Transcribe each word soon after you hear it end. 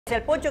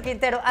El Poncho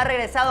Quintero ha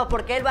regresado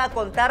porque él va a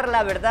contar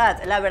la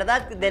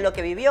verdad de lo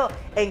que vivió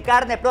en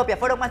carne propia.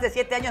 Fueron más de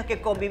 7 años que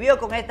convivió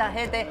con esta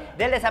gente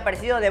del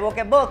desaparecido de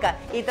boca en boca.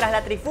 Y tras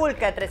la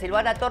trifulca entre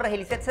Silvana Torres y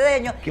Lisette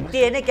Cedeño,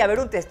 tiene que haber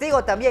un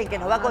testigo también que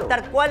nos va a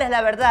contar cuál es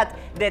la verdad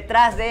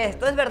detrás de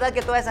esto. ¿Es verdad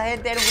que toda esa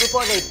gente era un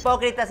grupo de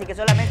hipócritas y que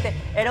solamente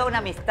era una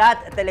amistad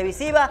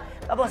televisiva?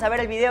 Vamos a ver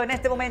el video en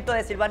este momento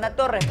de Silvana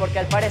Torres, porque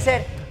al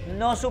parecer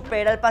no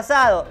supera el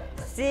pasado.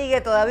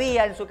 Sigue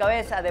todavía en su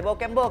cabeza de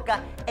boca en boca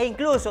e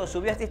incluso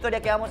subió esta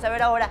historia que vamos a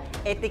ver ahora,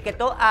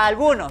 etiquetó a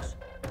algunos,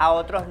 a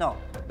otros no.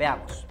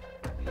 Veamos.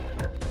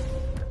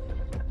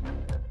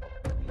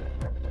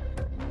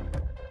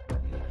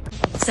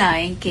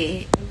 Saben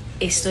que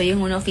estoy en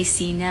una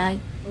oficina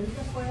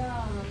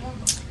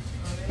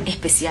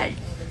especial.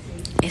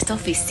 Esta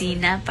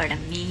oficina para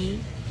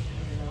mí,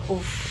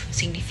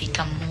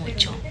 significa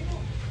mucho.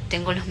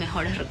 Tengo los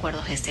mejores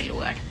recuerdos de este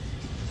lugar.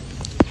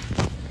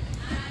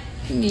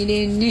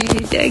 Miren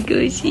esta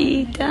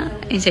cosita.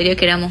 En serio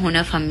que éramos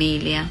una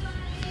familia.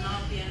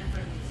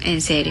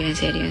 En serio.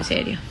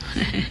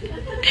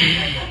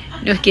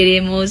 Nos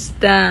queremos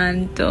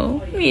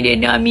tanto.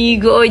 Miren,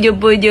 amigo, yo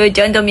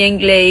tanto me han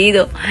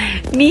leído.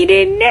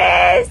 Miren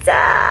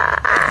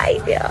esa. Ay,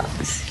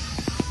 Dios.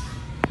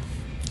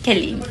 Qué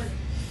lindo.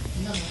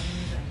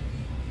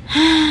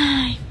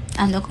 Ay,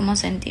 ando como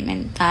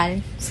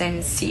sentimental,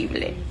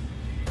 sensible.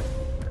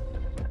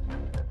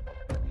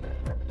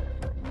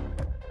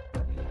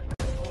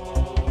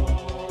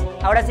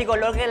 Ahora sí,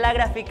 coloque la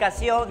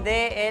graficación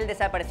del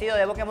desaparecido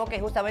de boca en boca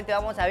y justamente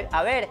vamos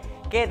a ver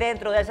que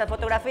dentro de esas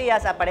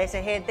fotografías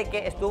aparece gente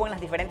que estuvo en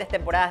las diferentes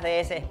temporadas de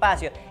ese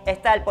espacio.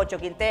 Está el Poncho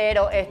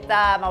Quintero,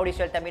 está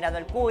Mauricio Altamirano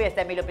el Cuy,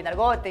 está Emilio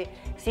Pinargotti,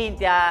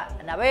 Cintia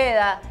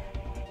Naveda,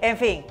 en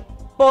fin.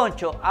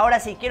 Poncho, ahora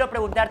sí, quiero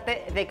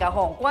preguntarte de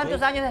cajón,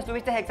 ¿cuántos años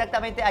estuviste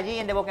exactamente allí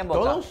en De Boca en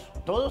Boca?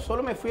 Todos,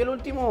 solo me fui el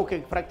último que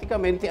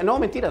prácticamente, no,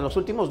 mentira, los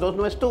últimos 2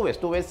 no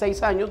estuve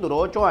 6 años, duró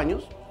 8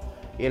 años.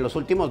 Y en los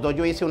últimos 2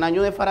 yo hice 1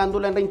 año de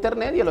farándula en la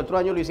internet y el otro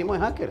año lo hicimos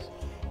en Hackers.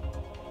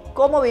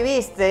 ¿Cómo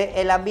viviste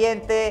el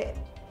ambiente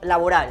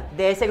laboral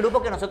de ese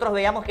grupo que nosotros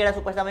veíamos que era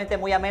supuestamente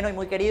muy ameno y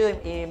muy querido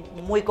y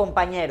muy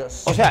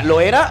compañeros? O sea,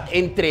 lo era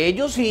entre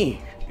ellos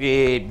y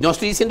no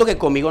estoy diciendo que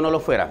conmigo no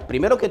lo fuera.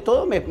 Primero que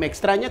todo, me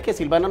extraña que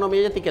Silvana no me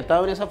haya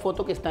etiquetado en esa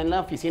foto que está en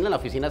la oficina. En la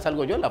oficina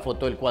salgo yo, en la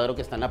foto del cuadro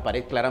que está en la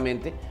pared,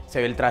 claramente se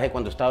ve el traje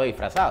cuando estaba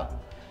disfrazado.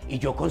 Y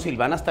yo con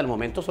Silvana hasta el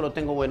momento solo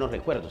tengo buenos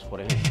recuerdos,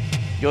 por ejemplo.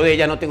 Yo de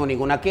ella no tengo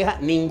ninguna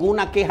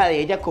queja de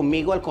ella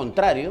conmigo, al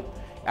contrario.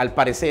 Al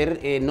parecer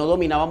no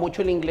dominaba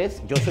mucho el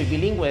inglés. Yo soy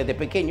bilingüe desde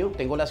pequeño,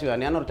 tengo la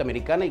ciudadanía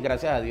norteamericana y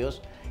gracias a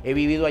Dios he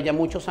vivido allá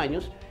muchos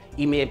años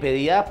y me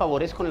pedía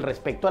favores con el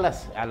respecto a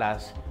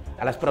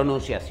las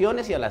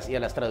pronunciaciones y a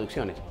las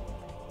traducciones.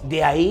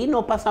 De ahí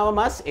no pasaba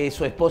más,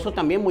 su esposo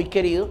también muy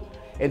querido.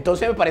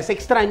 Entonces me parece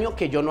extraño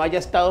que yo no haya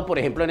estado, por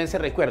ejemplo, en ese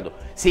recuerdo.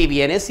 Si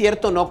bien es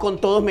cierto, no con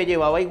todos me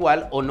llevaba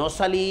igual o no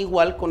salí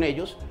igual con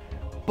ellos,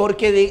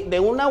 porque de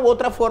una u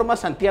otra forma,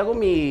 Santiago,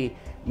 mi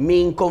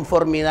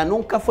inconformidad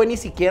nunca fue ni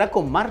siquiera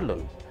con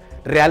Marlon.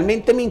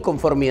 Realmente mi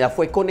inconformidad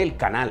fue con el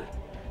canal,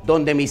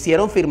 donde me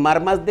hicieron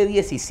firmar más de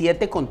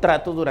 17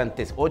 contratos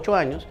durante 8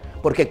 años,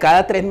 porque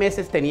cada 3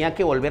 meses tenía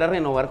que volver a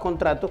renovar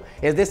contrato,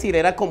 es decir,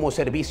 era como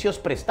servicios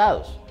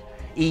prestados.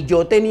 Y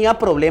yo tenía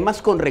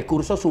problemas con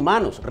recursos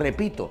humanos,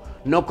 repito,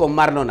 no con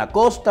Marlon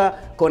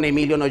Acosta, con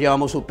Emilio nos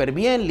llevamos súper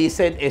bien,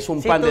 Lisette es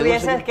un pan de dulce.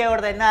 Si tuvieses que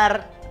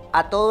ordenar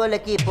a todo el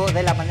equipo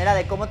de la manera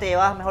de cómo te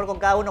llevabas mejor con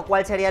cada uno,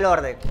 ¿cuál sería el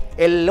orden?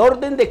 El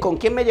orden de con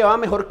quién me llevaba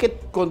mejor que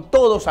con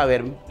todos, a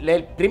ver,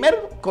 primero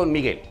con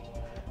Miguel.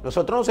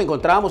 Nosotros nos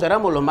encontrábamos,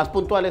 éramos los más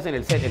puntuales en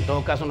el set, en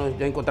todo caso nos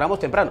encontrábamos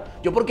temprano.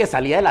 Yo porque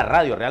salía de la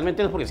radio,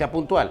 realmente no es porque sea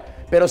puntual,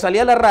 pero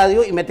salía de la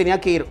radio y me tenía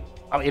que ir.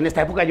 En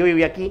esta época yo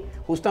vivía aquí,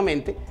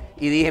 justamente,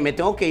 y dije, me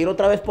tengo que ir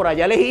otra vez por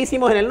allá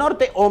lejísimos en el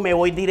norte o me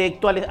voy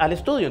directo al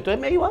estudio. Entonces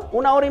me iba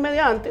 1 hora y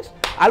media antes,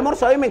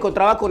 almorzaba y me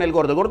encontraba con el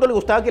gordo. El gordo le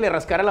gustaba que le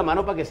rascara la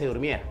mano para que se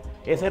durmiera.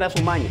 Esa era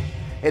su maña.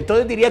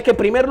 Entonces diría que en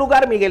primer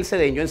lugar Miguel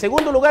Cedeño, en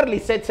segundo lugar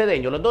Lisette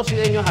Cedeño, los 2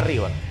 cedeños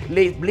arriba.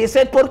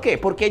 Lisette, ¿por qué?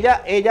 Porque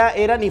ella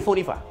era ni fu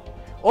ni fa.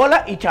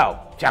 Hola y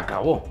chao, se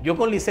acabó. Yo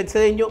con Lisette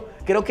Cedeño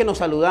creo que nos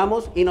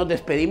saludamos y nos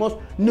despedimos.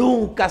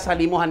 Nunca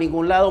salimos a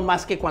ningún lado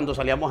más que cuando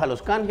salíamos a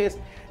los canjes.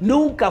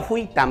 Nunca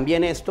fui,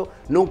 también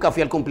nunca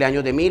fui al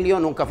cumpleaños de Emilio,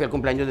 nunca fui al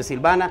cumpleaños de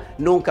Silvana,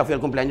 nunca fui al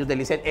cumpleaños de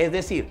Lisette. Es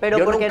decir, ¿pero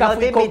yo porque nunca no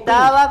fui te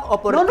invitaban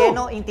o por qué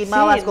no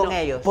intimabas con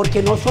ellos?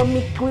 Porque no son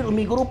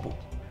mi grupo.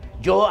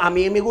 A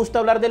mí me gusta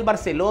hablar del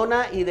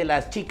Barcelona y de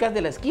las chicas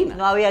de la esquina.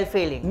 No había el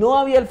feeling. No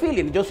había el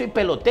feeling. Yo soy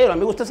pelotero. A mí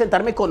me gusta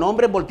sentarme con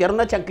hombres, voltear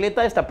una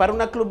chancleta, destapar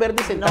una club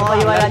verde y sentarme no, a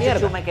hablar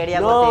mierda.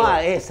 No, contigo.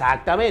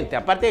 Exactamente.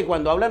 Aparte de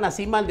cuando hablan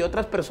así mal de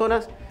otras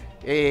personas,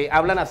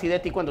 hablan así de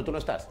ti cuando tú no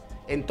estás.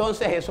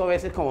 Entonces eso a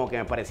veces como que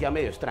me parecía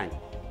medio extraño.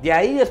 De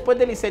ahí, después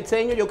de Lisette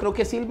Cedeño, yo creo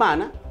que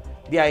Silvana.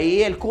 De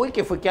ahí el Cuy,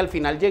 que fue que al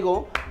final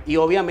llegó. Y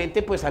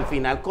obviamente, pues al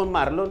final con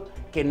Marlon,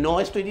 que no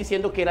estoy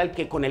diciendo que era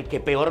con el que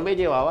peor me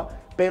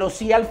llevaba, pero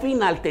sí al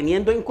final,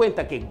 teniendo en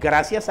cuenta que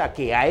gracias a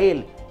que a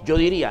él, yo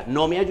diría,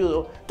 no me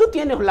ayudó, tú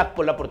tienes la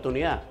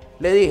oportunidad.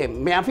 Le dije,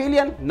 ¿me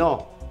afilian?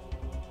 No.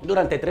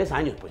 Durante 3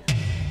 años, pues.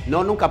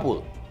 No, nunca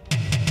pudo.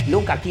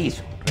 Nunca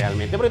quiso,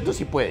 realmente, pero tú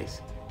sí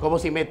puedes. Como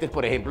si metes,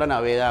 por ejemplo, a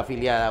Naveda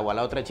afiliada o a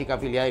la otra chica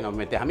afiliada y nos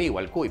metes a mí o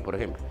al Cuy, por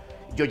ejemplo.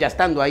 Yo ya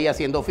estando ahí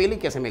haciendo fila y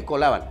que se me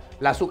colaban.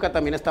 La Azúcar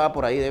también estaba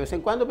por ahí de vez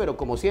en cuando, pero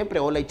como siempre,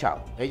 hola y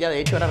chao. Ella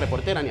de hecho era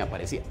reportera, ni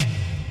aparecía.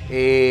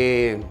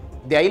 De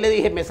ahí le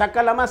dije, ¿me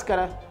saca la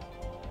máscara?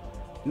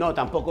 No,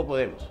 tampoco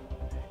podemos.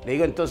 Le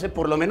digo, entonces,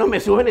 ¿por lo menos me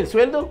suben el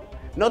sueldo?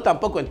 No,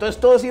 tampoco. Entonces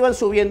todos iban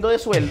subiendo de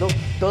sueldo,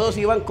 todos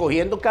iban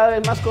cogiendo cada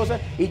vez más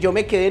cosas y yo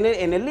me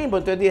quedé en el limbo.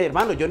 Entonces dije,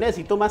 hermano, yo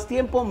necesito más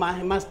tiempo,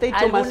 más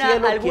techo, más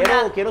cielo,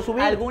 quiero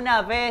subir.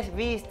 ¿Alguna vez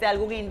viste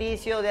algún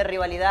indicio de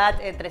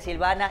rivalidad entre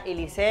Silvana y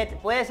Lisette?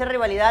 ¿Puede ser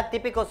rivalidad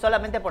típico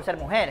solamente por ser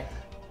mujer?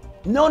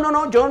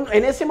 No, yo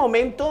en ese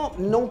momento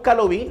nunca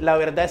lo vi. La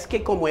verdad es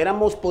que como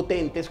éramos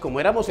potentes, como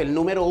éramos el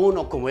número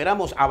 1, como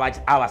éramos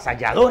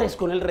avasalladores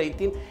con el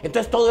rating,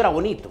 entonces todo era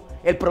bonito.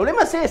 El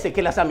problema es ese,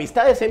 que las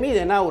amistades se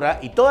miden, Aura,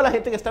 y toda la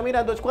gente que está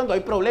mirando es cuando hay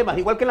problemas,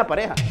 igual que en la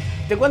pareja.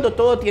 Usted cuando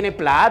todo tiene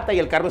plata y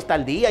el carro está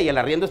al día y el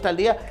arriendo está al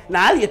día,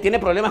 nadie tiene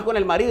problemas con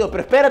el marido,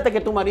 pero espérate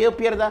que tu marido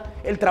pierda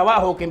el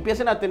trabajo, que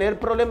empiecen a tener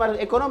problemas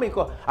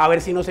económicos, a ver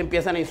si no se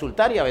empiezan a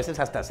insultar y a veces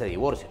hasta se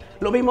divorcian.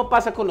 Lo mismo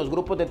pasa con los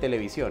grupos de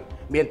televisión.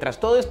 Mientras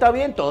todo está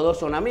bien, todos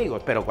son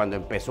amigos, pero cuando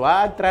empezó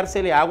a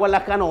entrársele agua a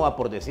la canoa,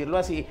 por decirlo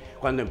así,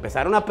 cuando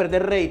empezaron a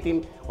perder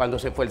rating, cuando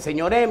se fue el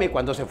señor M,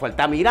 cuando se fue el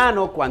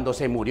Tamirano, cuando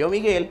se murió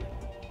Miguel,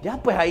 ya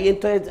pues ahí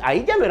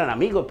ya no eran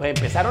amigos, pues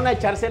empezaron a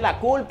echarse la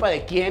culpa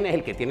de quién es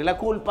el que tiene la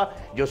culpa,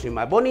 yo soy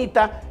más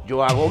bonita,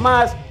 yo hago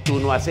más, tú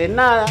no haces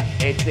nada,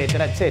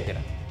 etcétera, etcétera.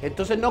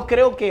 Entonces no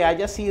creo que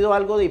haya sido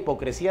algo de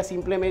hipocresía,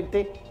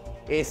 simplemente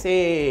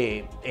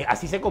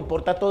así se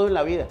comporta todo en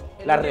la vida.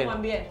 El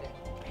ambiente.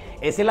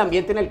 Es el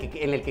ambiente en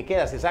el que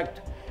quedas,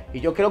 exacto. Y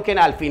yo creo que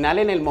al final,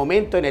 en el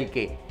momento en el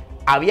que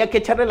había que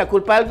echarle la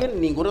culpa a alguien,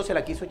 ninguno se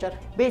la quiso echar.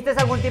 ¿Viste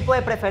algún tipo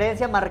de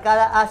preferencia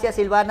marcada hacia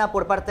Silvana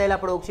por parte de la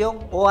producción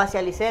o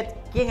hacia Lisette?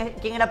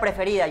 ¿Quién era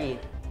preferida allí?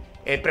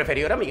 El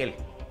preferido era Miguel.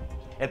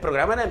 El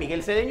programa era de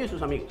Miguel Cedeño y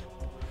sus amigos.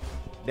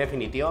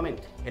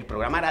 Definitivamente. El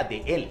programa era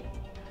de él.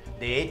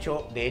 De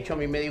hecho, a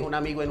mí me dijo un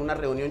amigo en una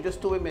reunión, yo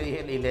estuve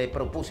y le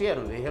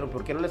dijeron,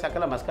 ¿por qué no le saca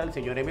la máscara al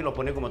señor M y lo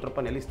pone como otro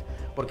panelista?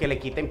 Porque le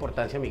quita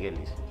importancia a Miguel,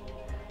 dice.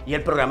 Y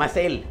el programa es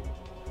él.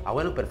 Ah,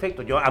 bueno,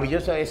 perfecto.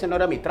 Ese no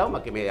era mi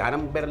trauma, que me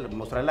dejaran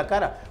mostrar la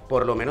cara.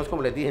 Por lo menos,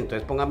 como les dije,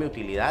 entonces póngame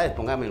utilidades,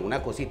 póngame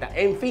alguna cosita.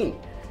 En fin,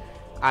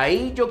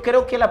 ahí yo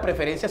creo que la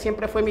preferencia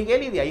siempre fue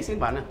Miguel y de ahí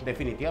Silvana,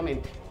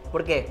 definitivamente.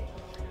 ¿Por qué?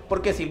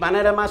 Porque Silvana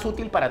era más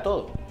útil para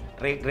todo.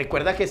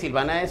 Recuerda que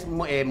Silvana es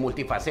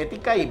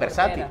multifacética y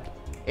versátil.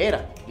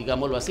 Era,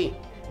 digámoslo así.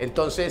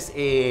 Entonces,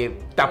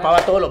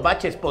 tapaba todos los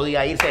baches,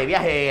 podía irse de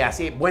viaje,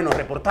 así, buenos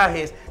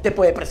reportajes, te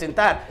puede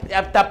presentar,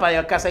 tapa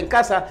de casa en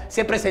casa,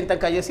 se presenta en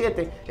Calle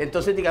 7.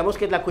 Entonces, digamos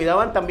que la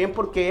cuidaban también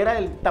porque era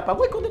el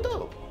tapahuecos de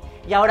todo.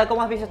 ¿Y ahora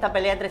cómo has visto esta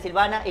pelea entre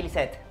Silvana y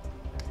Lisette?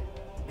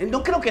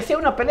 No creo que sea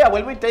una pelea,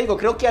 vuelvo y te digo,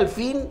 creo que al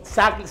fin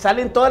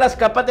salen todas las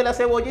capas de la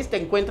cebolla y te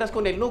encuentras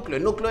con el núcleo.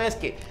 El núcleo es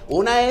que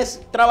una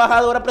es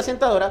trabajadora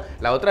presentadora,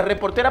 la otra es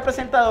reportera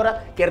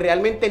presentadora, que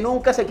realmente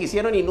nunca se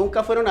quisieron y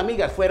nunca fueron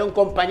amigas, fueron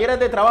compañeras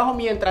de trabajo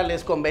mientras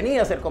les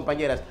convenía ser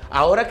compañeras.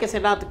 Ahora que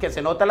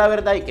se nota la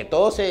verdad y que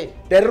todo se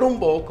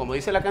derrumbó, como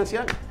dice la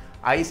canción,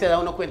 ahí se da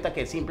uno cuenta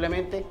que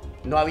simplemente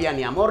no había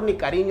ni amor, ni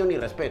cariño, ni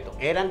respeto,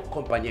 eran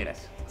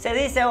compañeras. Se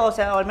dice, o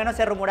al menos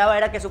se rumoraba,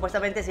 era que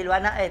supuestamente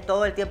Silvana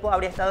todo el tiempo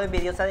habría estado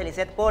envidiosa de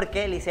Lisette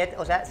porque Lisette,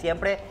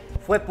 siempre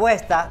fue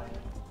puesta,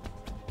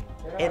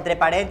 entre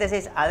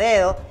paréntesis, a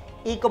dedo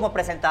y como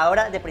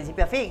presentadora de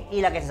principio a fin.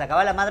 Y la que se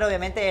sacaba la madre,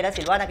 obviamente, era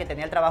Silvana, que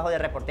tenía el trabajo de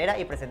reportera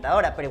y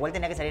presentadora, pero igual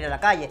tenía que salir a la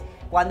calle,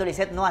 cuando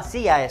Lisette no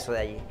hacía eso de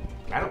allí.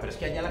 Claro, pero es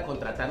que allá la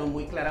contrataron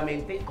muy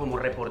claramente como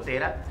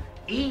reportera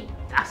y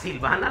a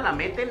Silvana la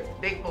meten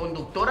de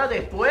conductora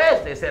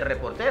después de ser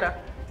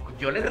reportera.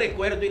 Yo les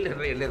recuerdo y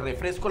les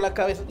refresco la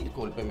cabeza,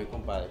 discúlpeme,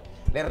 compadre,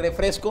 les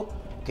refresco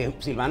que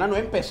Silvana no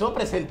empezó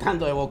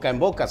presentando de boca en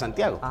boca,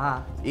 Santiago.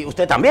 Ajá. Y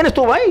usted también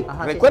estuvo ahí.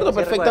 Ajá, recuerdo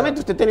perfectamente,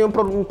 usted tenía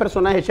un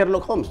personaje de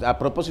Sherlock Holmes, a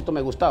propósito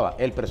me gustaba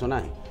el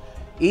personaje.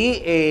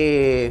 Y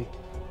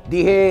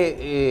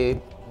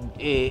dije,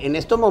 en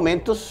estos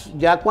momentos,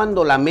 ya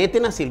cuando la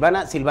meten a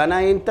Silvana,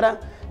 Silvana entra,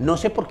 no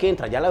sé por qué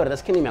entra, ya la verdad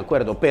es que ni me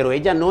acuerdo, pero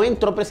ella no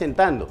entró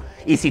presentando.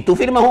 Y si tú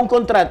firmas un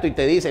contrato y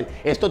te dicen,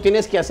 esto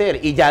tienes que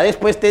hacer, y ya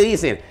después te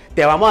dicen,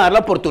 te vamos a dar la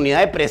oportunidad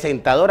de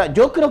presentadora,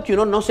 yo creo que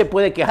uno no se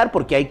puede quejar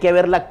porque hay que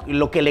ver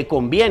lo que le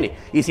conviene.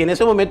 Y si en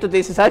ese momento te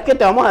dicen, ¿sabes qué?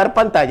 Te vamos a dar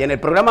pantalla en el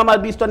programa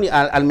más visto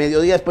al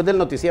mediodía, después del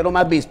noticiero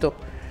más visto,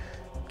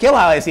 ¿qué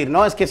vas a decir?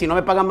 No, es que si no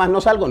me pagan más no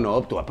salgo.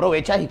 No, tú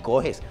aprovechas y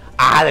coges.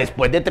 Ah,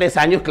 después de 3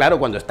 años, claro,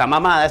 cuando está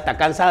mamada, está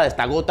cansada,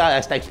 está agotada,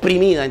 está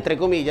exprimida, entre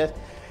comillas,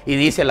 y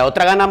dice, la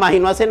otra gana más y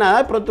no hace nada,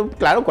 de pronto,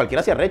 claro,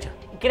 cualquiera se arrecha.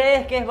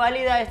 ¿Crees que es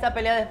válida esta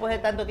pelea después de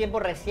tanto tiempo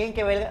recién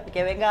que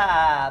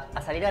venga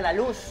a salir a la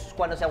luz,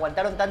 cuando se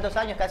aguantaron tantos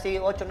años, casi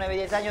 8, 9,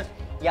 10 años,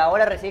 y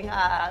ahora recién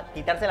a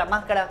quitarse la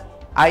máscara?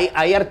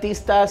 Hay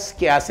artistas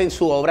que hacen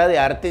su obra de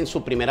arte en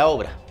su primera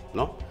obra,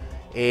 ¿no?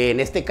 En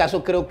este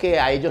caso creo que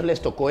a ellos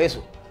les tocó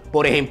eso.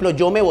 Por ejemplo,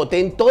 yo me boté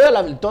en toda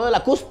la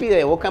cúspide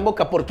de boca en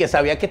boca porque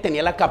sabía que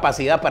tenía la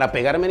capacidad para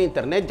pegarme en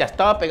internet, ya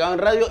estaba pegado en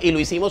radio y lo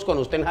hicimos con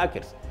usted en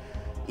Hackers.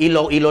 Y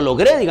lo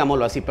logré,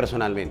 digámoslo así,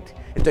 personalmente.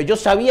 Entonces yo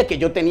sabía que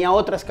yo tenía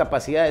otras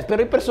capacidades,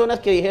 pero hay personas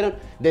que dijeron,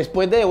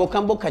 después de boca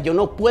en boca yo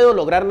no puedo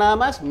lograr nada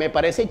más. Me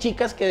parece,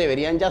 chicas, que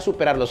deberían ya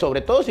superarlo,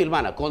 sobre todo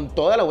Silvana, con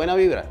toda la buena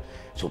vibra.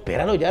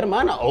 Supéralo ya,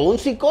 hermana, o un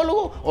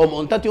psicólogo, o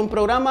móntate un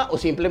programa, o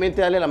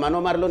simplemente dale la mano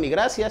a Marlon y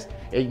gracias.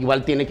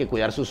 Igual tiene que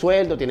cuidar su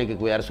sueldo, tiene que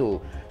cuidar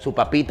su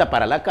papita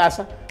para la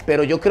casa,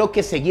 pero yo creo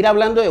que seguir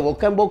hablando de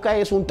boca en boca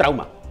es un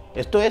trauma.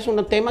 Esto es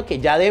un tema que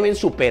ya deben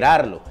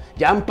superarlo.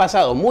 Ya han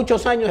pasado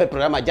muchos años, el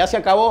programa ya se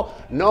acabó,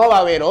 no va a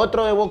haber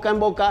otro de boca en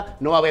boca,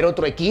 no va a haber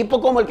otro equipo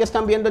como el que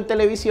están viendo en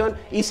televisión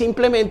y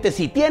simplemente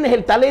si tienes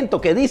el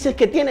talento que dices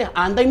que tienes,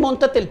 anda y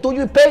móntate el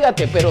tuyo y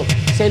pégate, pero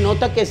se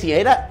nota que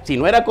si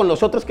no era con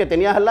los otros que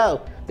tenías al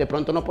lado, de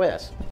pronto no puedas.